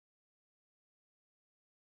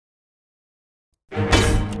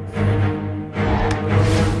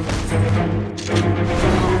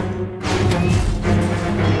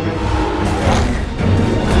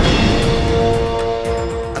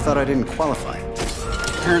didn't qualify.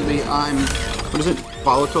 Apparently I'm, what is it,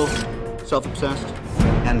 volatile, self-obsessed?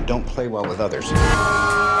 And don't play well with others.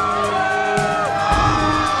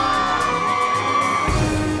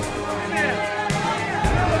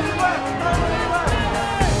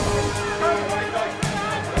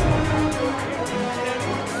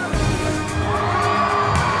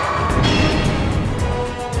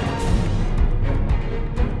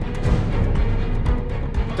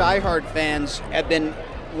 Die-hard fans have been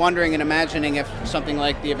wondering and imagining if something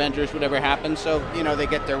like the Avengers would ever happen, so, you know, they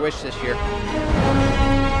get their wish this year.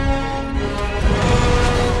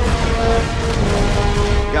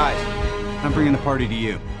 Guys, I'm bringing the party to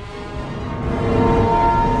you.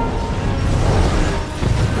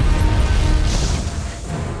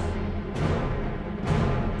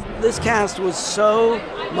 This cast was so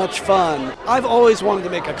much fun. I've always wanted to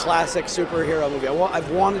make a classic superhero movie. I've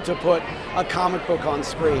wanted to put a comic book on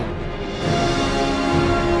screen.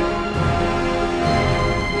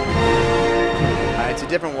 It's a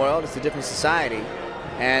different world, it's a different society,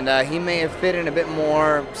 and he may have fit in a bit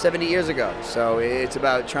more 70 years ago, so it's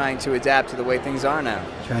about trying to adapt to the way things are now.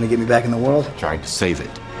 Trying to get me back in the world? Trying to save it.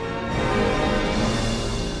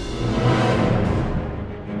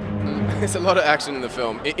 There's a lot of action in the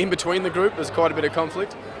film. In between the group, there's quite a bit of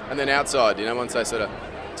conflict, and then outside, you know, once they sort of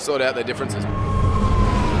sort out their differences.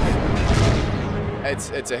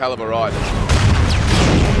 It's a hell of a ride.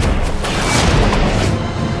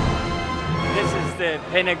 This is the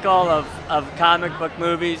pinnacle of comic book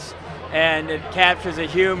movies, and it captures the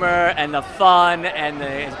humor and the fun and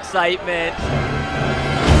the excitement.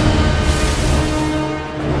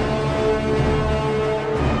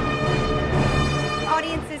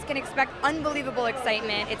 Audiences can expect unbelievable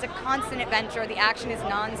excitement. It's a constant adventure. The action is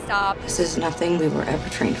non-stop. This is nothing we were ever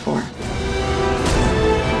trained for.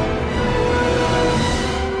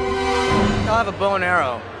 I'll have a bow and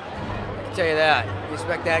arrow, I can tell you that. You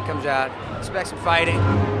expect that comes out. Expect some fighting.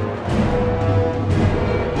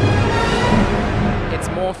 It's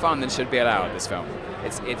more fun than should be allowed, this film.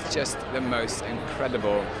 It's just the most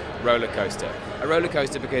incredible roller coaster. A roller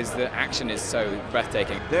coaster because the action is so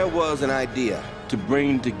breathtaking. There was an idea to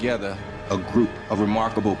bring together a group of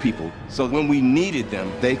remarkable people, so when we needed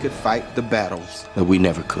them, they could fight the battles that we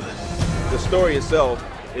never could. The story itself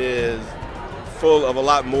is full of a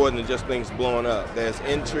lot more than just things blowing up. There's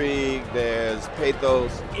intrigue, there's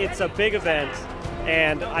pathos. It's a big event,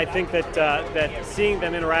 and I think that that seeing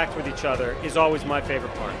them interact with each other is always my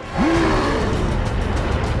favorite part.